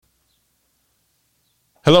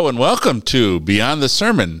Hello and welcome to Beyond the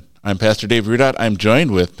Sermon. I'm Pastor Dave Rudott. I'm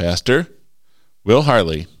joined with Pastor Will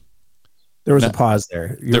Harley. There was a pause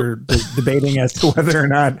there. You're debating as to whether or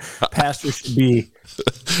not pastor should be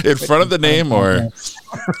in front of the name, or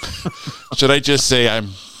should I just say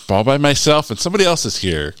I'm all by myself and somebody else is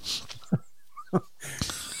here?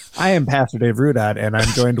 I am Pastor Dave Rudott, and I'm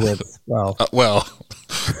joined with,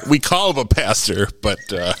 we call him a pastor, but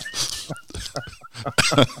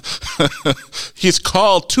he's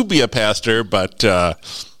called to be a pastor, but yeah.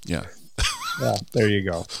 Yeah, there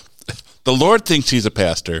you go. The Lord thinks he's a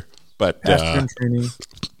pastor, but pastor in training.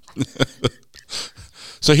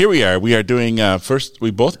 So here we are. We are doing first.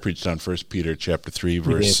 We both preached on 1 Peter chapter 3,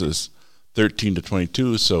 verses 13 to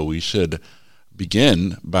 22. So we should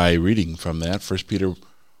begin by reading from that. 1 Peter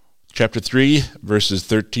chapter 3, verses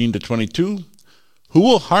 13 to 22. Who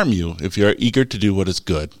will harm you if you are eager to do what is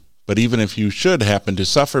good? But even if you should happen to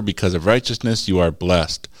suffer because of righteousness, you are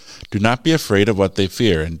blessed. Do not be afraid of what they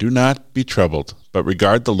fear, and do not be troubled, but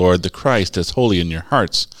regard the Lord, the Christ, as holy in your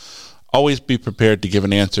hearts. Always be prepared to give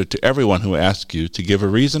an answer to everyone who asks you, to give a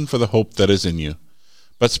reason for the hope that is in you.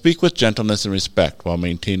 But speak with gentleness and respect while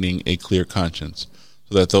maintaining a clear conscience,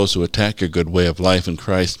 so that those who attack your good way of life in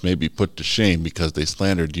Christ may be put to shame because they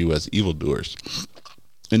slandered you as evildoers.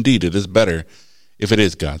 Indeed, it is better, if it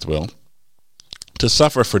is God's will, to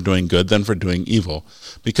suffer for doing good than for doing evil,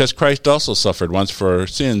 because Christ also suffered once for our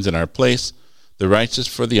sins in our place, the righteous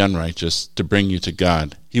for the unrighteous, to bring you to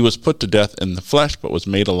God. He was put to death in the flesh, but was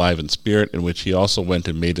made alive in spirit, in which he also went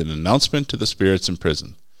and made an announcement to the spirits in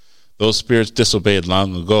prison. Those spirits disobeyed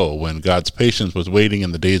long ago, when God's patience was waiting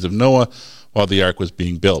in the days of Noah, while the ark was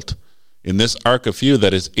being built. In this ark a few,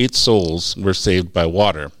 that is 8 souls, were saved by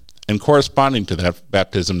water, and corresponding to that,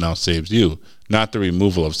 baptism now saves you, not the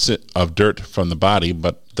removal of dirt from the body,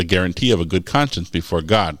 but the guarantee of a good conscience before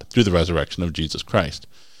God through the resurrection of Jesus Christ.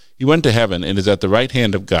 He went to heaven and is at the right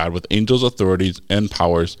hand of God with angels, authorities, and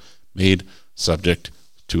powers made subject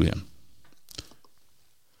to him.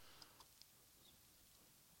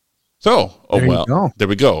 So, there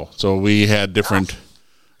we go. So we had different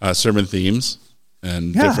sermon themes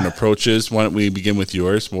and different approaches. Why don't we begin with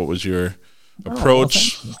yours? What was your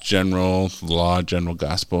approach? General law, general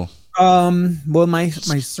gospel? Well, my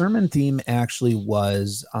sermon theme actually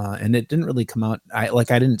was, and it didn't really come out. I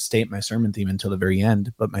didn't state my sermon theme until the very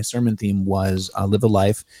end, but my sermon theme was live a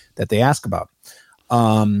life that they ask about.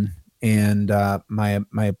 And my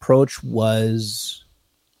approach was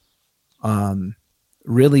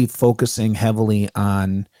really focusing heavily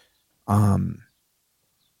on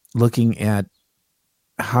looking at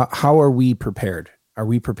how are we prepared? Are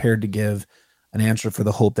we prepared to give an answer for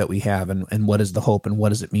the hope that we have, and what is the hope, and what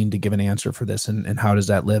does it mean to give an answer for this, and how does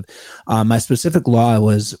that live? My specific law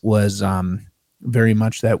was very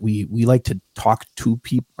much that we like to talk to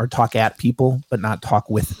people or talk at people, but not talk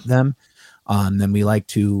with them. Then we like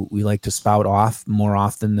to spout off more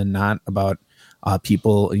often than not about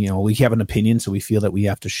people. You know, we have an opinion, so we feel that we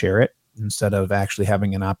have to share it instead of actually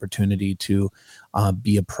having an opportunity to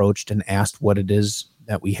be approached and asked what it is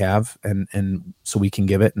that we have, and so we can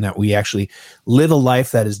give it, and that we actually live a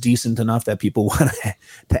life that is decent enough that people want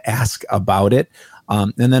to ask about it.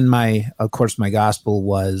 And then my gospel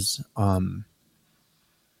was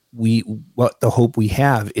what the hope we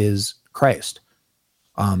have is Christ,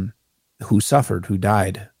 who suffered, who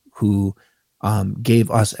died, who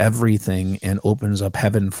gave us everything and opens up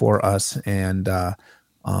heaven for us, and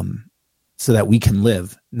so that we can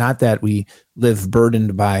live, not that we live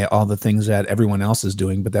burdened by all the things that everyone else is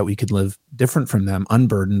doing, but that we could live different from them,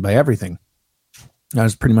 unburdened by everything. That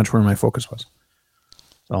was pretty much where my focus was.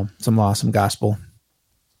 So some law, some gospel.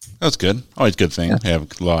 That's good. Always a good thing to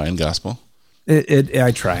have law and gospel.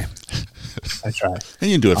 I try. And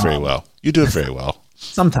you do it very well. You do it very well.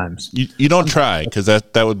 Sometimes. You don't try, because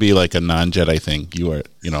that would be like a non-Jedi thing. You're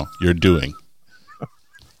doing.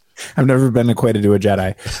 I've never been equated to a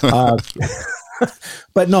Jedi,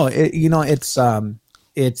 but no,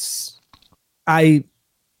 I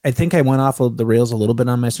think I went off of the rails a little bit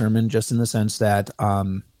on my sermon, just in the sense that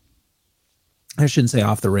I shouldn't say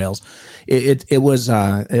off the rails. It was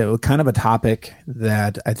kind of a topic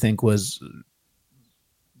that I think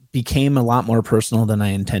became a lot more personal than I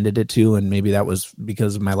intended it to, and maybe that was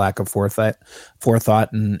because of my lack of forethought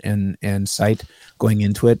and sight going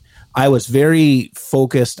into it. I was very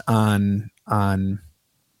focused on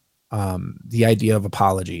the idea of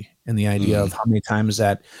apology and the idea of how many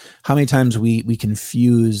times we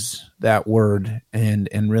confuse that word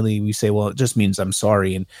and really we say, well, it just means I'm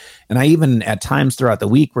sorry. And I even at times throughout the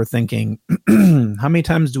week, we're thinking, how many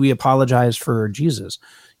times do we apologize for Jesus?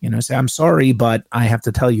 Say, I'm sorry, but I have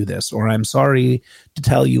to tell you this, or I'm sorry to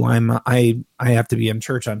tell you I have to be in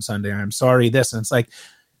church on Sunday. Or I'm sorry this. And it's like,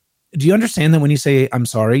 do you understand that when you say I'm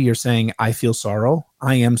sorry, you're saying I feel sorrow.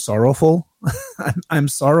 I am sorrowful. I'm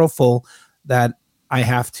sorrowful that I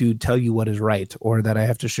have to tell you what is right, or that I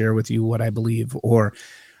have to share with you what I believe, or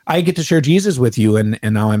I get to share Jesus with you, and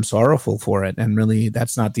now I'm sorrowful for it. And really,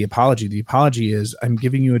 that's not the apology. The apology is I'm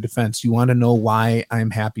giving you a defense. You want to know why I'm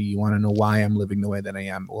happy. You want to know why I'm living the way that I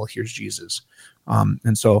am. Well, here's Jesus.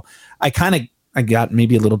 And so I got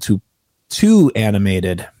maybe a little too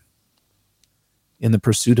animated in the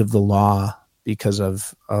pursuit of the law because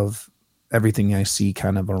of everything I see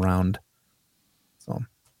kind of around. So,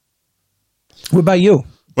 what about you?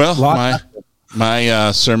 Well,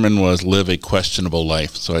 my sermon was live a questionable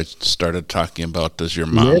life. So I started talking about does your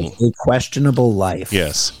mom live a questionable life?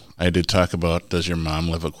 Yes, I did talk about does your mom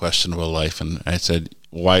live a questionable life, and I said,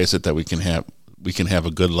 why is it that we can have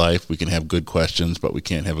a good life, we can have good questions, but we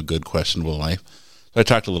can't have a good questionable life? So I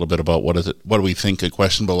talked a little bit about what do we think a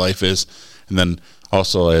questionable life is, and then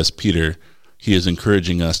also as Peter, he is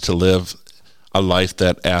encouraging us to live a life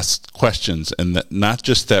that asks questions, and that not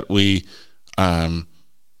just that we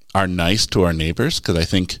are nice to our neighbors, because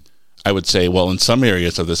I would say, well, in some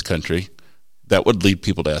areas of this country, that would lead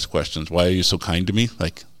people to ask questions. Why are you so kind to me?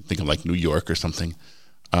 Like, think of like New York or something.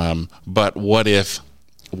 But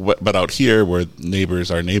but out here where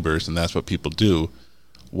neighbors are neighbors, and that's what people do,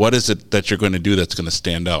 what is it that you're going to do that's going to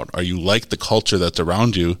stand out? Are you like the culture that's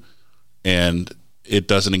around you, and it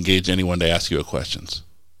doesn't engage anyone to ask you questions?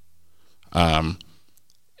 So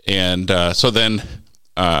then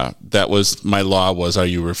that was my law was, are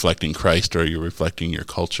you reflecting Christ, or are you reflecting your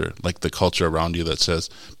culture? Like the culture around you that says,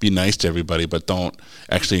 be nice to everybody, but don't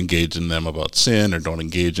actually engage in them about sin, or don't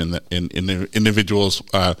engage in individuals.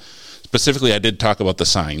 Specifically, I did talk about the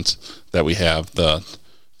signs that we have,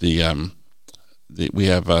 we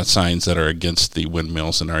have signs that are against the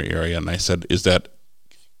windmills in our area. And I said, is that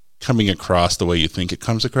coming across the way you think it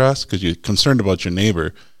comes across? Because you're concerned about your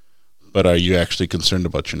neighbor, but are you actually concerned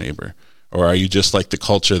about your neighbor? Or are you just like the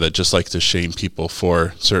culture that just likes to shame people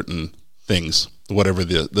for certain things, whatever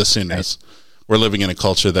the sin is? We're living in a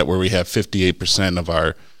culture where we have 58% of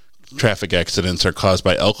our traffic accidents are caused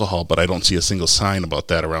by alcohol, but I don't see a single sign about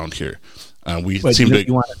that around here. You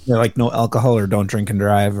want like no alcohol, or don't drink and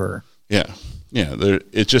drive, or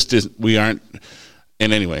it just is. We aren't.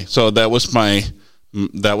 And anyway, so that was my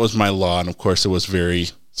law, and of course, it was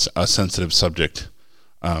a sensitive subject.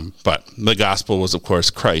 But the gospel was, of course,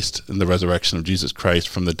 Christ and the resurrection of Jesus Christ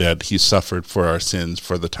from the dead. He suffered for our sins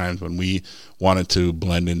for the times when we wanted to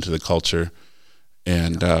blend into the culture.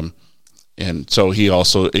 And so he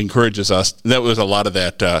also encourages us. That was a lot of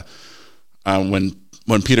that when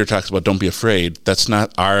Peter talks about don't be afraid, that's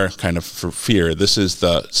not our kind of fear. This is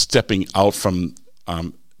the stepping out from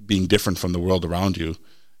being different from the world around you,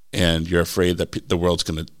 and you're afraid that the world's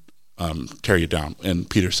going to tear you down. And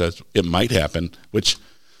Peter says it might happen, which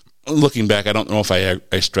looking back, I don't know if I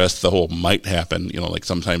stressed the whole might happen. Like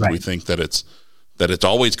sometimes we think that it's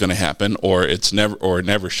always going to happen, or it's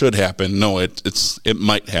never should happen. No, it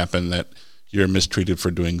might happen that you're mistreated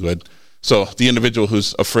for doing good. So the individual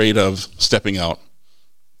who's afraid of stepping out,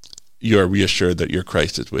 you're reassured that your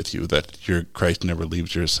Christ is with you, that your Christ never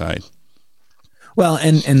leaves your side. Well,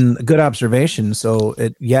 and good observation. So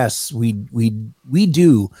yes, we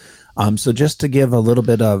do. So just to give a little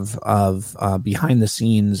bit of behind the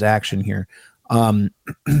scenes action here,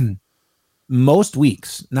 most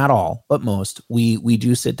weeks, not all, but most, we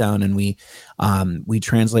do sit down and we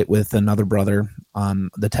translate with another brother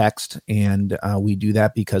the text, and we do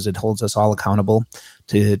that because it holds us all accountable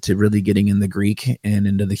to really getting in the Greek and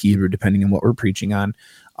into the Hebrew, depending on what we're preaching on.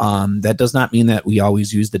 That does not mean that we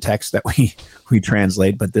always use the text that we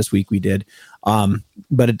translate, but this week we did.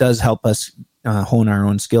 But it does help us hone our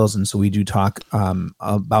own skills, and so we do talk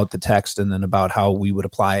about the text, and then about how we would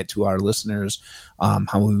apply it to our listeners,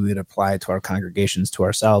 how we would apply it to our congregations, to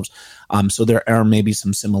ourselves. So there are maybe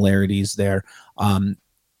some similarities there. I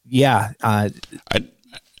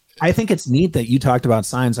think it's neat that you talked about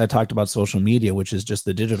signs. I talked about social media, which is just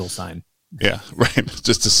the digital sign. Yeah, right. It's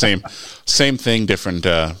just the same thing, different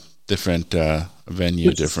venue,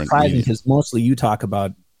 which different. Surprising, because mostly you talk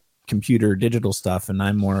about computer digital stuff, and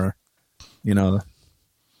I'm more, the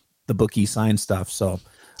bookie sign stuff. So,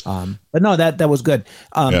 but no, that was good.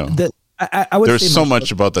 I would There's say so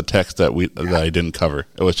much about the text that I didn't cover.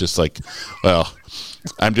 It was just like, well,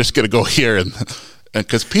 I'm just going to go here, and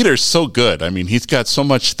because Peter's so good. I mean, he's got so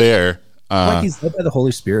much there. Like he's led by the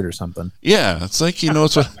Holy Spirit or something. Yeah, it's like he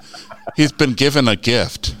knows what he's been given a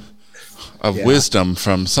gift of wisdom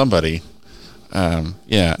from somebody. Go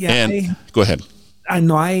ahead. I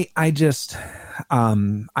know. I just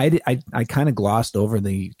I kind of glossed over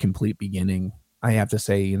the complete beginning. I have to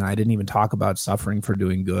say, I didn't even talk about suffering for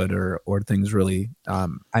doing good or things really.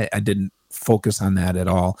 I didn't focus on that at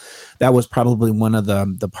all. That was probably one of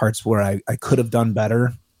the parts where I could have done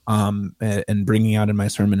better. And bringing out in my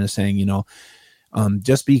sermon is saying,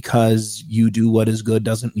 just because you do what is good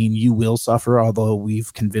doesn't mean you will suffer. Although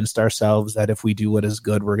we've convinced ourselves that if we do what is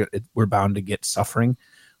good, we're bound to get suffering.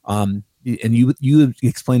 And you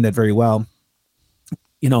explained that very well.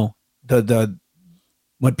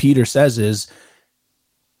 What Peter says is,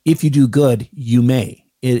 if you do good, you may.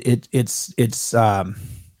 It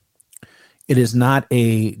is not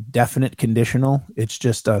a definite conditional. It's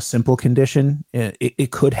just a simple condition.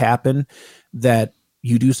 It could happen that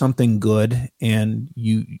you do something good and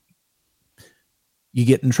you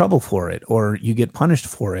get in trouble for it, or you get punished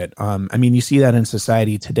for it. You see that in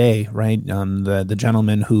society today, right? The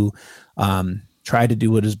gentleman who tried to do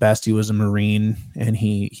what is best. He was a Marine, and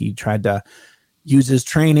he tried to use his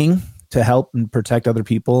training to help and protect other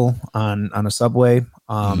people on a subway.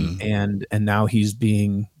 And now he's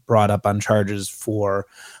being brought up on charges for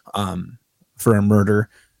a murder.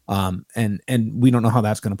 And we don't know how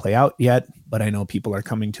that's going to play out yet, but I know people are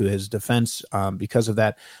coming to his defense because of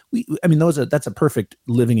that. That's a perfect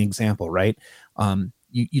living example, right?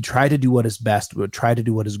 You try to do what is best, but try to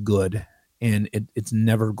do what is good, and it's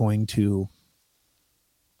never going to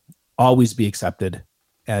always be accepted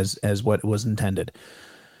as what was intended.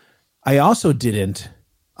 I also didn't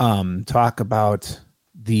talk about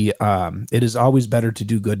it is always better to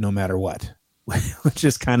do good no matter what, which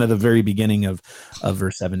is kind of the very beginning of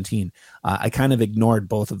verse 17. I kind of ignored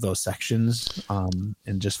both of those sections and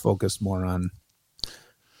just focused more on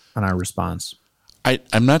our response.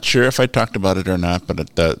 I'm not sure if I talked about it or not,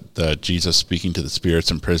 but the Jesus speaking to the spirits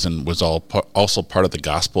in prison was also part of the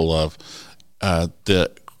gospel of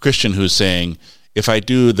the Christian who's saying, if I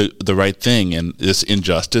do the right thing and this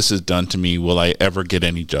injustice is done to me, will I ever get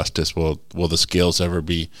any justice? Will the scales ever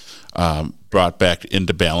be brought back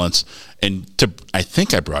into balance? And I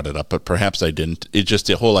think I brought it up, but perhaps I didn't. It's just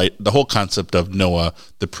the whole concept of Noah,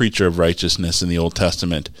 the preacher of righteousness in the Old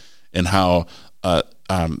Testament, and how all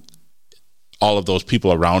of those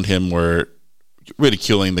people around him were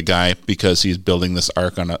ridiculing the guy because he's building this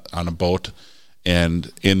ark on a boat.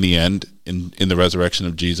 And in the end, in the resurrection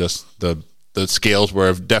of Jesus, the scales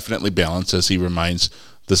were definitely balanced, as he reminds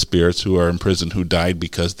the spirits who are in prison who died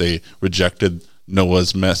because they rejected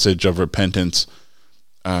Noah's message of repentance,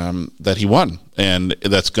 that he won. And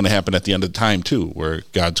that's going to happen at the end of time too, where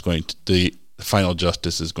the final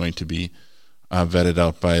justice is going to be vetted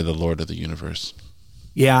out by the Lord of the universe.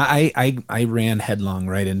 Yeah, I ran headlong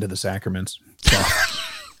right into the sacraments. So.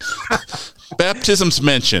 Baptism's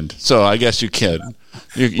mentioned, so I guess you could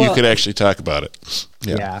actually talk about it.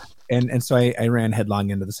 Yeah. And so I ran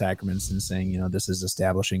headlong into the sacraments and saying, this is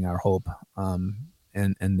establishing our hope.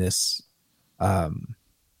 And this, right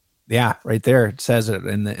there, it says it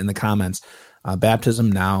in the comments,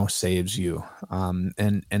 baptism now saves you.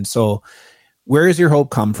 And so where does your hope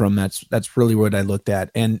come from? That's really what I looked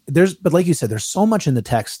at. But like you said, there's so much in the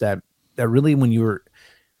text that really,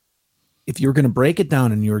 if you were going to break it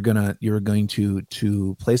down and you were going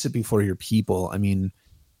to place it before your people,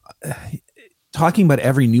 talking about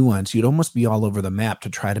every nuance, you'd almost be all over the map to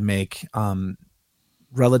try to make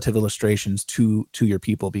relative illustrations to your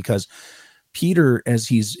people, because Peter, as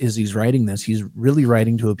he's writing this, he's really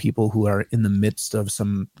writing to a people who are in the midst of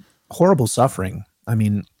some horrible suffering.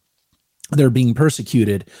 They're being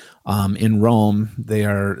persecuted in Rome.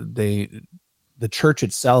 The church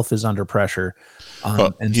itself is under pressure.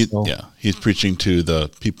 He's preaching to the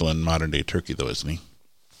people in modern day Turkey, though, isn't he?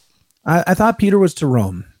 I thought Peter was to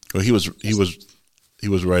Rome. Well, he was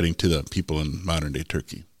writing to the people in modern day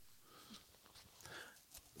Turkey.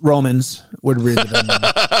 Romans would read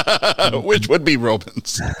it. Which would be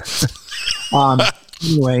Romans.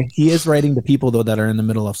 Anyway, he is writing to people though that are in the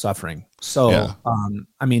middle of suffering. So,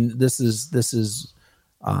 this is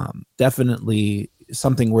definitely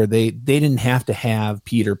something where they didn't have to have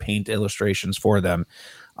Peter paint illustrations for them,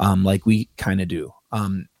 like we kind of do.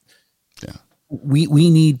 We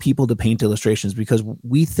need people to paint illustrations because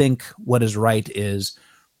we think what is right is,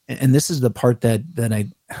 and this is the part that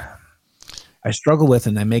I struggle with,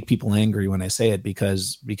 and I make people angry when I say it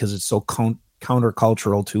because it's so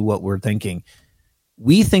countercultural to what we're thinking.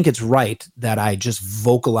 We think it's right that I just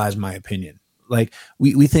vocalize my opinion. Like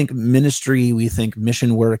we think ministry, we think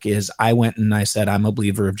mission work is I went and I said, I'm a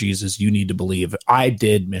believer of Jesus. You need to believe. I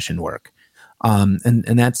did mission work.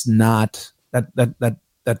 And that's not that.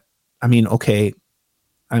 I mean, okay,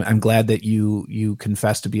 I'm glad that you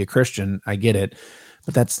confess to be a Christian. I get it,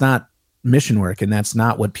 but that's not mission work. And that's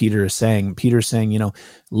not what Peter is saying. Peter's saying,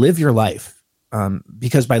 live your life.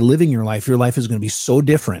 Because by living your life is going to be so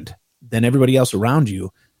different than everybody else around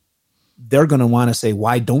you. They're going to want to say,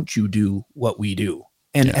 why don't you do what we do?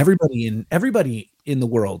 And everybody in the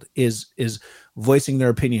world is voicing their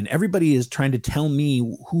opinion. Everybody is trying to tell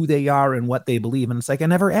me who they are and what they believe. And it's like, I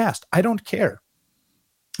never asked. I don't care.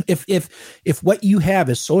 If what you have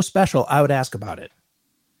is so special, I would ask about it.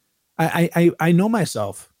 I know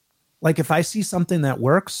myself. Like if I see something that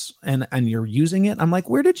works and you're using it, I'm like,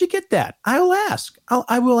 where did you get that? I will ask.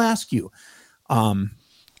 I will ask you.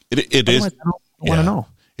 It is. I don't want to know.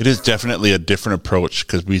 It is definitely a different approach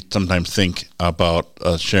because we sometimes think about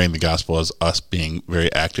sharing the gospel as us being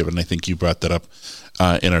very active. And I think you brought that up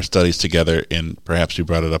in our studies together, and perhaps you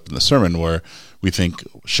brought it up in the sermon, where we think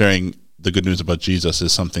sharing the good news about Jesus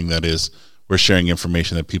is something that is, we're sharing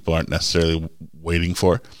information that people aren't necessarily waiting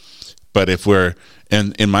for. But if we're,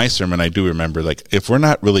 and in my sermon, I do remember, like, if we're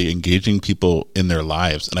not really engaging people in their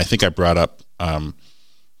lives, and I think I brought up when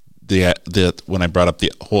I brought up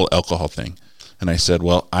the whole alcohol thing, and I said,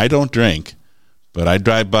 well, I don't drink, but I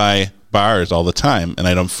drive by bars all the time, and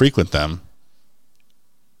I don't frequent them.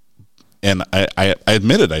 And I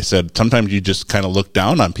admitted, I said, sometimes you just kind of look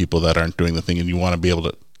down on people that aren't doing the thing, and you want to be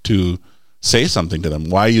able to say something to them.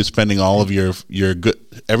 Why are you spending all of your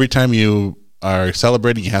good, every time you are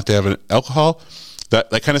celebrating, you have to have an alcohol, that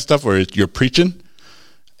kind of stuff, where you're preaching.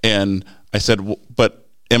 And I said, but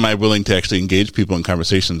am I willing to actually engage people in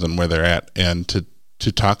conversations on where they're at, and to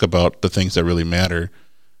talk about the things that really matter,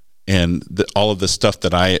 and all of the stuff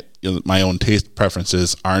that my own taste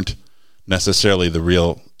preferences aren't necessarily the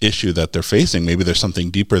real issue that they're facing. Maybe there's something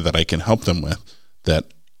deeper that I can help them with, that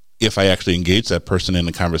if I actually engage that person in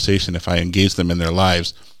a conversation, if I engage them in their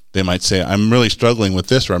lives, they might say, I'm really struggling with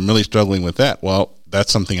this, or I'm really struggling with that. Well,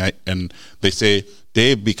 that's something and they say,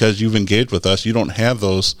 Dave, because you've engaged with us, you don't have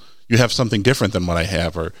those, you have something different than what I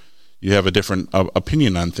have, or you have a different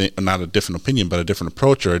opinion on not a different opinion, but a different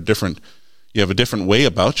approach, or you have a different way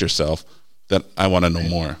about yourself that I want to know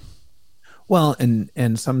more. Well,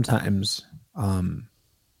 and sometimes, and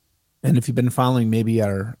if you've been following maybe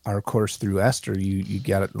our course through Esther, you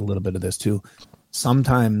got a little bit of this too.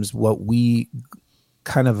 Sometimes what we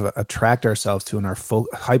kind of attract ourselves to and are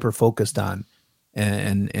hyper focused on,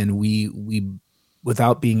 and we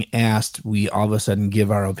without being asked, we all of a sudden give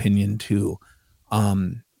our opinion to.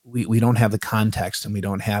 We don't have the context, and we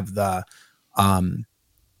don't have the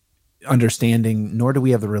understanding, nor do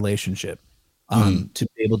we have the relationship to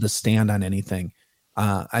be able to stand on anything.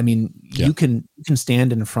 I mean, you can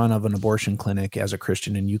stand in front of an abortion clinic as a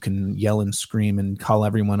Christian, and you can yell and scream and call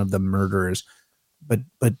every one of them murderers. But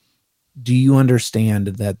do you understand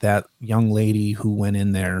that young lady who went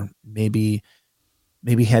in there maybe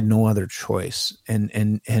had no other choice,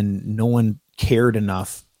 and no one cared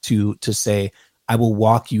enough to say, I will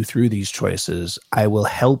walk you through these choices. I will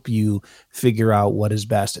help you figure out what is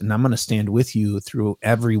best, and I'm going to stand with you through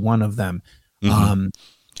every one of them. Mm-hmm.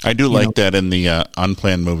 I do like that in the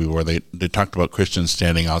Unplanned movie, where they talked about Christians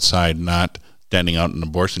standing outside, not standing out in an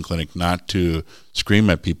abortion clinic, not to scream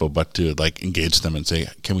at people, but to like engage them and say,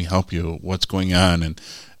 can we help you? What's going on?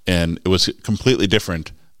 And it was completely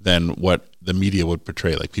different than what the media would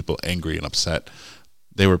portray, like people angry and upset.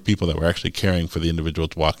 They were people that were actually caring for the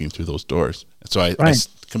individuals walking through those doors. So I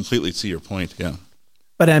completely see your point. Yeah.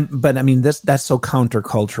 But I mean, that's so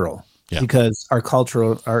countercultural, because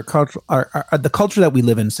the culture that we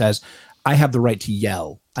live in says, I have the right to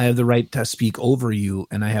yell, I have the right to speak over you,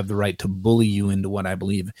 and I have the right to bully you into what I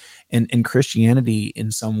believe. And Christianity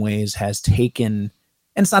in some ways has taken,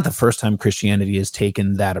 and it's not the first time Christianity has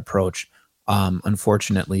taken that approach,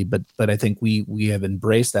 unfortunately, but I think we have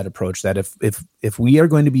embraced that approach, that if we are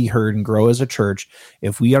going to be heard and grow as a church,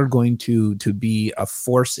 if we are going to be a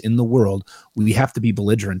force in the world, we have to be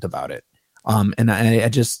belligerent about it. And I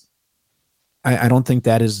don't think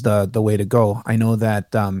that is the way to go. I know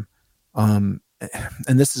that, and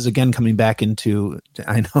this is again coming back into,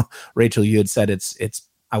 I know Rachel, you had said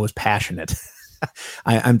I was passionate.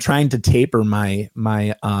 I'm trying to taper my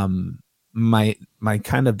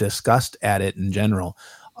kind of disgust at it in general.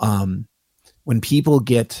 When people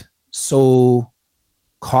get so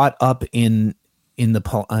caught up in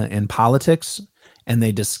politics, and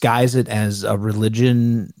they disguise it as a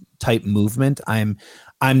religion type movement. I'm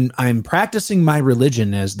practicing my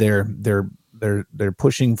religion as they're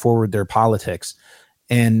pushing forward their politics.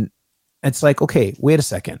 And it's like, okay, wait a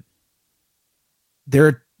second.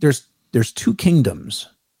 There's two kingdoms,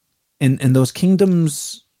 and those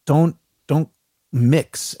kingdoms don't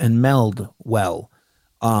mix and meld well.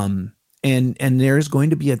 And there's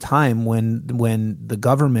going to be a time when the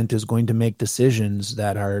government is going to make decisions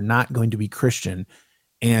that are not going to be Christian,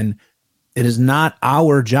 and it is not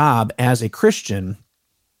our job as a Christian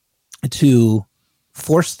to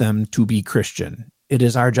force them to be Christian. It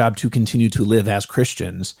is our job to continue to live as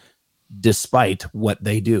Christians despite what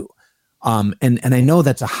they do. And I know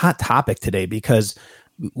that's a hot topic today because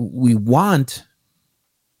we want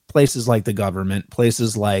places like the government,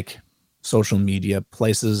 places like social media,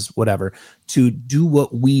 places, whatever, to do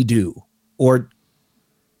what we do,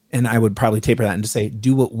 and I would probably taper that and to say,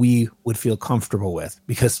 do what we would feel comfortable with,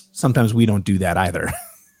 because sometimes we don't do that either.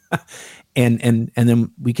 and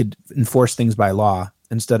then we could enforce things by law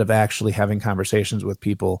instead of actually having conversations with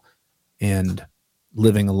people and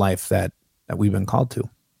living a life that we've been called to.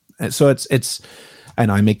 And so it's, I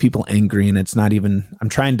know I make people angry, and it's not even, I'm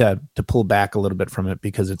trying to pull back a little bit from it,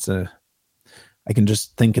 because I can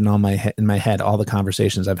just think in my head, all the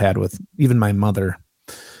conversations I've had with even my mother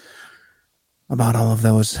about all of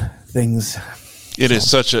those things. It's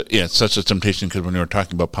such a temptation, because when we're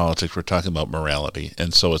talking about politics, we're talking about morality.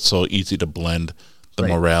 And so it's so easy to blend the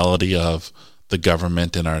morality of the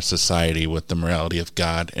government in our society with the morality of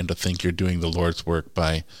God, and to think you're doing the Lord's work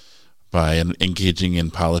by engaging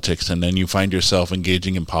in politics. And then you find yourself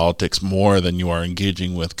engaging in politics more than you are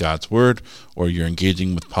engaging with God's word, or you're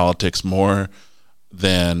engaging with politics more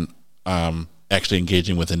than actually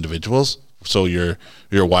engaging with individuals. So you're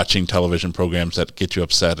watching television programs that get you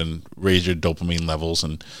upset and raise your dopamine levels,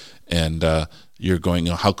 and you're going,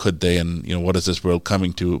 how could they, and what is this world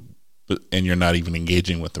coming to? And you're not even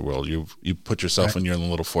engaging with the world. You put yourself in your own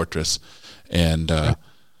little fortress, and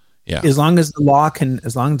As long as the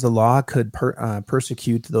law could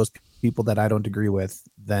persecute those people that I don't agree with,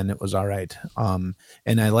 then it was all right. And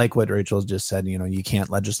I like what Rachel just said. You can't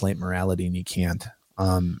legislate morality, and you can't.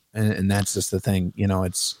 And that's just the thing.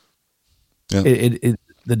 It's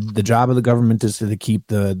the job of the government is to keep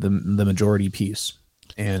the majority peace.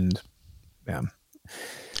 And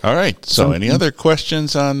all right. So any other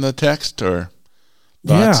questions on the text or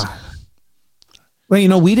thoughts? Yeah.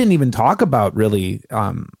 Well, we didn't even talk about really,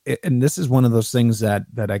 and this is one of those things that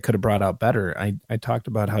I could have brought out better. I talked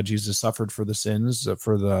about how Jesus suffered for the sins,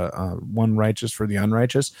 for the one righteous, for the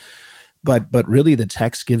unrighteous, but really the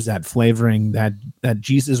text gives that flavoring that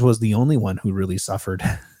Jesus was the only one who really suffered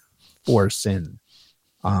for sin.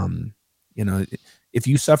 If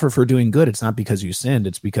you suffer for doing good, it's not because you sinned;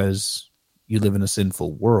 it's because you live in a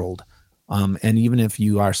sinful world. And even if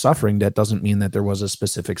you are suffering, that doesn't mean that there was a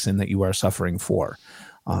specific sin that you are suffering for.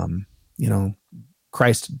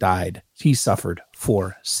 Christ died; he suffered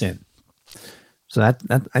for sin. So that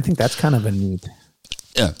I think that's kind of a neat.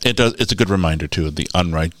 Yeah, it does. It's a good reminder too.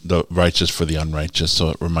 The righteous for the unrighteous. So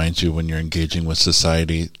it reminds you when you're engaging with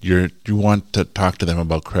society, you want to talk to them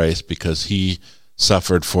about Christ, because he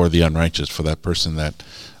suffered for the unrighteous, for that person that,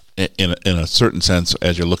 in a certain sense,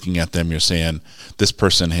 as you're looking at them, you're saying this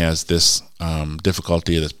person has this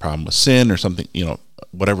difficulty, this problem with sin or something,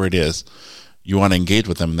 whatever it is. You want to engage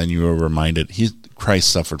with them, and then you are reminded Christ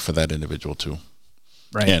suffered for that individual too.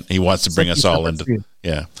 Right. And he wants to bring us all into.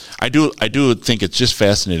 Yeah. I do think it's just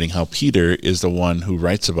fascinating how Peter is the one who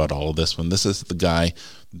writes about all of this, when this is the guy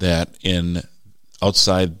that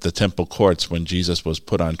outside the temple courts, when Jesus was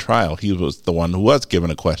put on trial, he was the one who was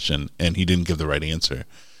given a question and he didn't give the right answer.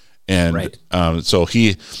 And so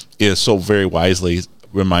he is so very wisely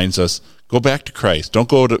reminds us, go back to Christ.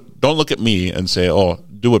 Don't look at me and say, oh,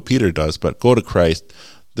 do what Peter does, but go to Christ.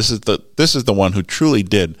 This is the one who truly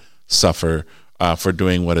did suffer for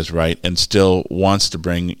doing what is right, and still wants to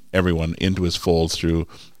bring everyone into his fold through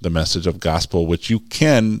the message of gospel, which you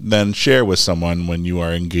can then share with someone when you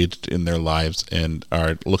are engaged in their lives and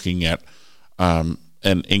are looking at and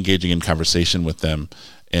engaging in conversation with them,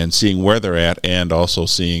 and seeing where they're at, and also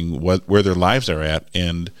seeing where their lives are at,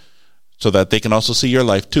 and so that they can also see your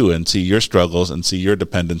life too, and see your struggles and see your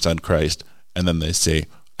dependence on Christ, and then they say,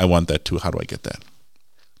 I want that too. How do I get that?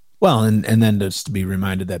 Well, and then just to be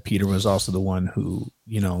reminded that Peter was also the one who,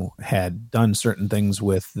 had done certain things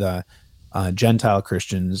with the Gentile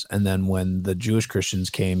Christians, and then when the Jewish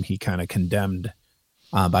Christians came, he kind of condemned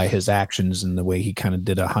by his actions and the way he kind of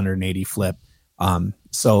did a 180 flip.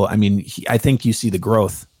 So, I mean, I think you see the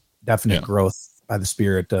growth, definite growth by the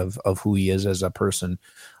Spirit of who he is as a person.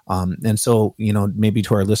 And so, maybe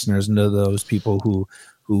to our listeners and to those people who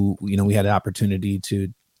who, we had an opportunity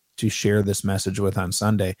to share this message with on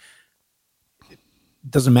Sunday. It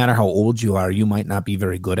doesn't matter how old you are. You might not be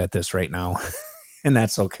very good at this right now, and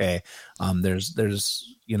that's okay.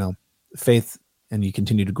 There's faith, and you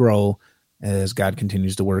continue to grow as God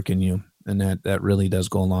continues to work in you. And that really does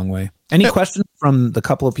go a long way. Any questions from the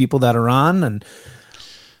couple of people that are on? And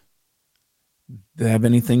do they have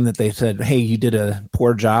anything that they said, hey, you did a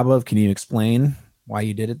poor job of? Can you explain why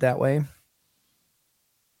you did it that way?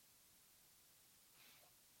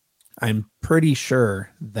 I'm pretty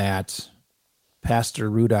sure that Pastor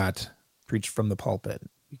Rudot preached from the pulpit.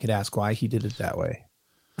 You could ask why he did it that way.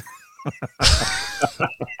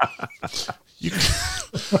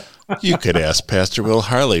 You could ask Pastor Will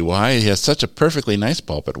Harley why he has such a perfectly nice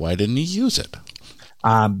pulpit. Why didn't he use it?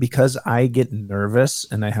 Because I get nervous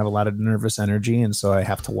and I have a lot of nervous energy, and so I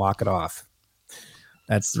have to walk it off.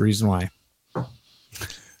 That's the reason why.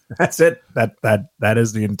 That's it. That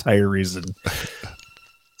is the entire reason.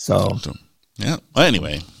 So yeah. Well,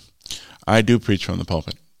 anyway, I do preach from the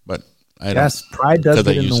pulpit, but I don't. Yes, pride does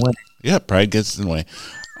get in the way. Yeah, pride gets in the way.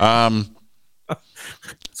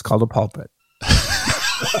 It's called a pulpit.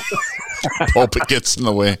 Pulpit gets in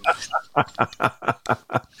the way.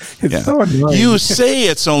 It's so annoying. You say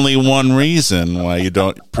it's only one reason why you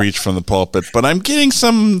don't preach from the pulpit, but I'm getting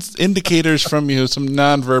some indicators from you, some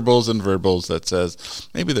nonverbals and verbals that says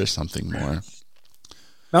maybe there's something more.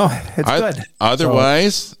 No, it's good.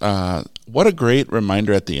 Otherwise, what a great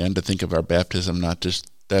reminder at the end to think of our baptism, not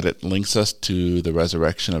just that it links us to the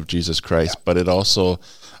resurrection of Jesus Christ, but it also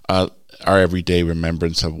our everyday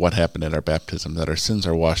remembrance of what happened at our baptism, that our sins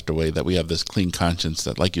are washed away, that we have this clean conscience,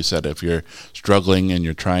 that, like you said, if you're struggling and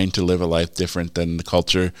you're trying to live a life different than the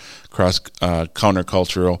culture,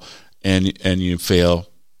 countercultural, and you fail,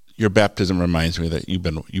 your baptism reminds me that you've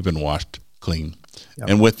been washed clean. Yep.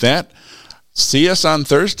 And with that, see us on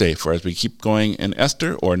Thursday for as we keep going in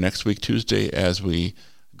Esther, or next week Tuesday as we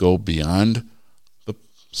go beyond the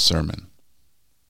sermon.